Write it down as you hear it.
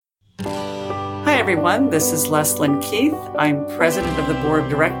everyone, this is Leslyn Keith. I'm President of the Board of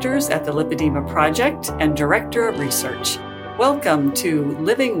Directors at the Lipedema Project and Director of Research. Welcome to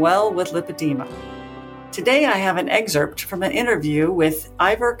Living Well with Lipedema. Today I have an excerpt from an interview with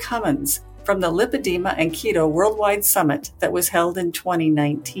Ivor Cummins from the Lipedema and Keto Worldwide Summit that was held in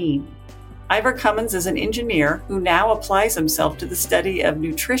 2019. Ivor Cummins is an engineer who now applies himself to the study of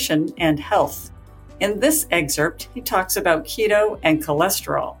nutrition and health. In this excerpt, he talks about keto and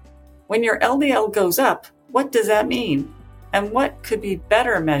cholesterol. When your LDL goes up, what does that mean? And what could be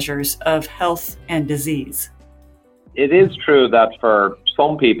better measures of health and disease? It is true that for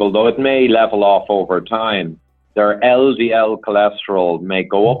some people, though it may level off over time, their LDL cholesterol may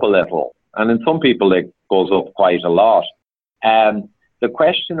go up a little. And in some people, it goes up quite a lot. The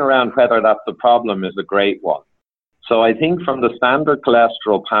question around whether that's a problem is a great one. So I think from the standard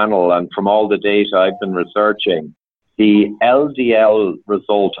cholesterol panel and from all the data I've been researching, the LDL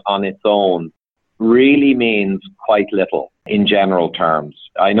result on its own really means quite little in general terms.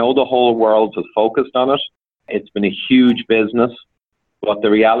 I know the whole world has focused on it. It's been a huge business, but the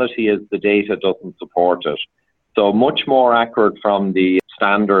reality is the data doesn't support it. So much more accurate from the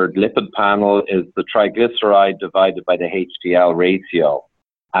standard lipid panel is the triglyceride divided by the HDL ratio,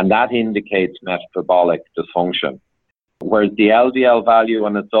 and that indicates metabolic dysfunction. Whereas the LDL value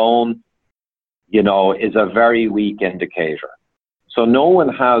on its own, is a very weak indicator. So no one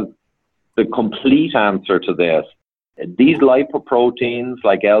has the complete answer to this. These lipoproteins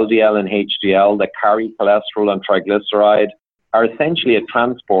like LDL and HDL that carry cholesterol and triglyceride are essentially a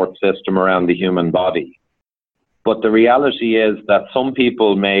transport system around the human body. But the reality is that some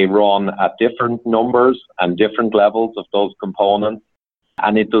people may run at different numbers and different levels of those components,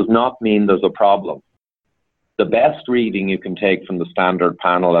 and it does not mean there's a problem. The best reading you can take from the standard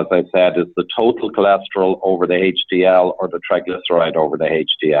panel, as I said, is the total cholesterol over the HDL or the triglyceride over the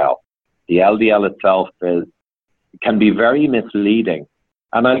HDL. The LDL itself can be very misleading.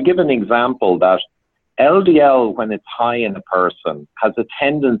 And I'll give an example that LDL, when it's high in a person, has a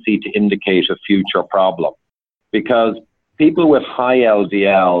tendency to indicate a future problem. Because people with high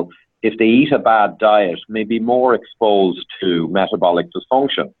LDL, if they eat a bad diet, may be more exposed to metabolic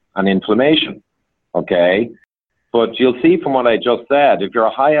dysfunction and inflammation. Okay? But you'll see from what I just said, if you're a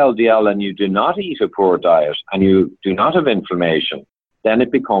high LDL and you do not eat a poor diet and you do not have inflammation, then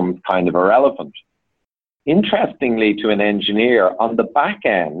it becomes kind of irrelevant. Interestingly, to an engineer, on the back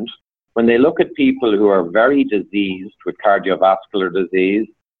end, when they look at people who are very diseased with cardiovascular disease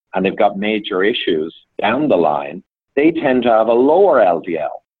and they've got major issues down the line, they tend to have a lower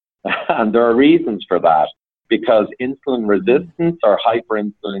LDL. And there are reasons for that, because insulin resistance or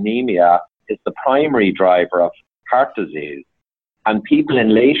hyperinsulinemia is the primary driver of heart disease. And people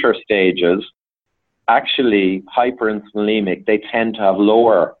in later stages, actually hyperinsulinemic, they tend to have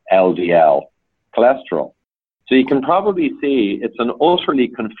lower LDL cholesterol. So you can probably see it's an utterly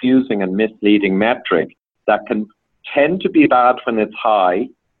confusing and misleading metric that can tend to be bad when it's high,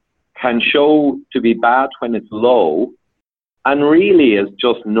 can show to be bad when it's low, and really is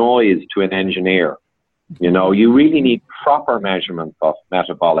just noise to an engineer. You really need proper measurements of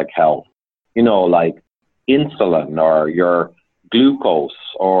metabolic health, like insulin or your glucose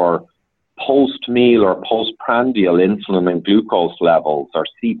or post-meal or postprandial insulin and glucose levels or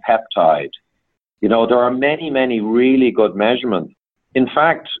C-peptide. There are many, many really good measurements. In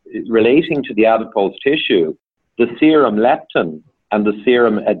fact, relating to the adipose tissue, the serum leptin and the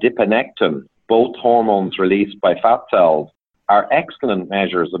serum adiponectin, both hormones released by fat cells, are excellent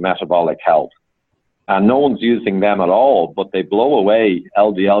measures of metabolic health. And no one's using them at all, but they blow away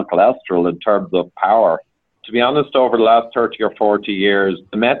LDL cholesterol in terms of power. To be honest, over the last 30 or 40 years,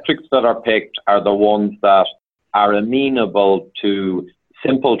 the metrics that are picked are the ones that are amenable to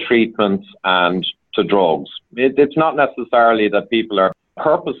simple treatments and to drugs. It's not necessarily that people are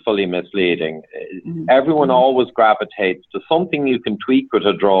purposefully misleading. Everyone always gravitates to something you can tweak with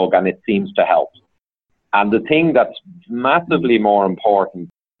a drug and it seems to help. And the thing that's massively more important,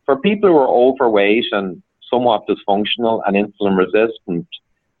 for people who are overweight and somewhat dysfunctional and insulin resistant,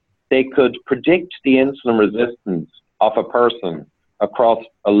 they could predict the insulin resistance of a person across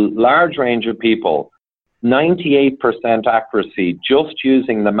a large range of people, 98% accuracy, just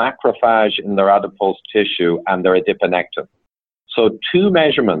using the macrophage in their adipose tissue and their adiponectin. So 2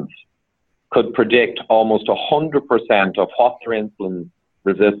 measurements could predict almost 100% of what their insulin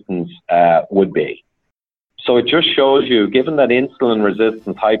resistance would be. So it just shows you, given that insulin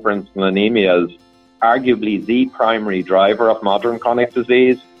resistance, hyperinsulinemia is arguably the primary driver of modern chronic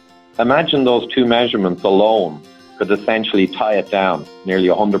disease, imagine those 2 measurements alone could essentially tie it down nearly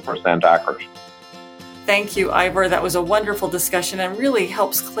 100% accurate. Thank you, Ivor. That was a wonderful discussion and really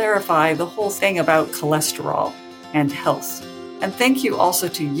helps clarify the whole thing about cholesterol and health. And thank you also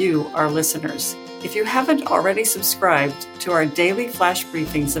to you, our listeners. If you haven't already subscribed to our daily flash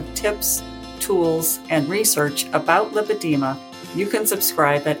briefings of tips, tools, and research about lipedema, you can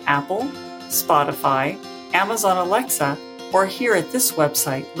subscribe at Apple, Spotify, Amazon Alexa, or here at this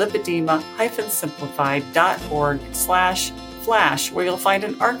website, lipedema-simplified.org/flash, where you'll find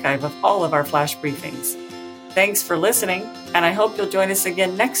an archive of all of our flash briefings. Thanks for listening, and I hope you'll join us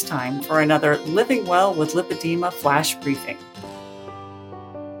again next time for another Living Well with Lipedema flash briefing.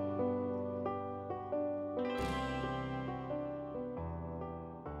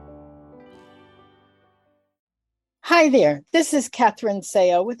 Hi there, this is Catherine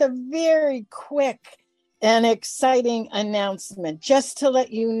Sayo with a very quick and exciting announcement. Just to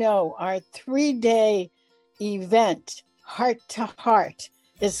let you know, our 3-day event, Heart to Heart,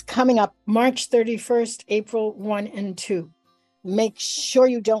 is coming up March 31st, April 1 and 2. Make sure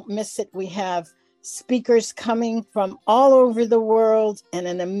you don't miss it. We have speakers coming from all over the world and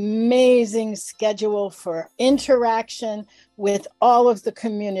an amazing schedule for interaction with all of the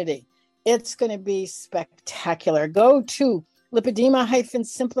community. It's going to be spectacular. Go to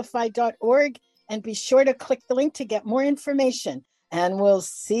lipedema-simplified.org and be sure to click the link to get more information. And we'll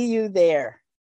see you there.